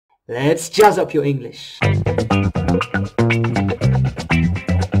Let's jazz up your English.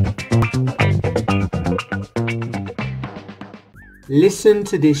 Listen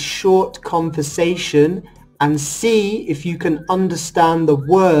to this short conversation and see if you can understand the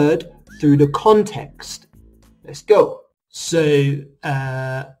word through the context. Let's go. So,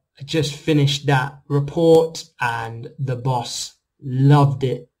 I just finished that report and the boss loved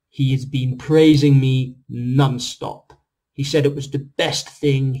it. He has been praising me non-stop. He said it was the best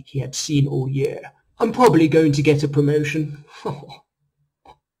thing he had seen all year. I'm probably going to get a promotion.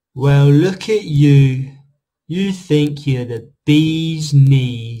 Well, look at you. You think you're the bee's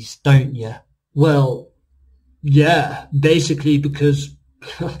knees, don't you? Well, yeah, basically because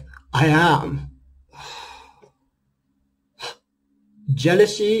I am.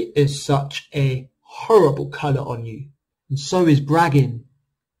 Jealousy is such a horrible colour on you, and so is bragging.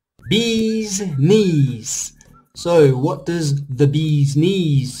 Bee's knees. So what does the bee's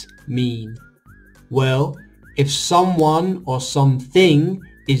knees mean? Well, if someone or something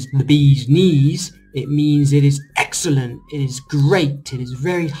is the bee's knees, it means it is excellent, it is great, it is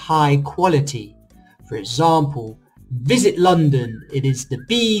very high quality. For example, visit London, it is the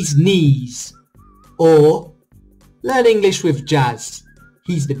bee's knees. Or, learn English with Jazz,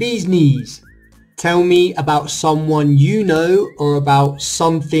 he's the bee's knees. Tell me about someone you know or about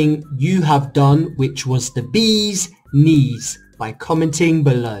something you have done which was the bee's knees by commenting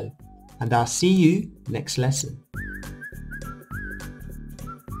below. And I'll see you next lesson.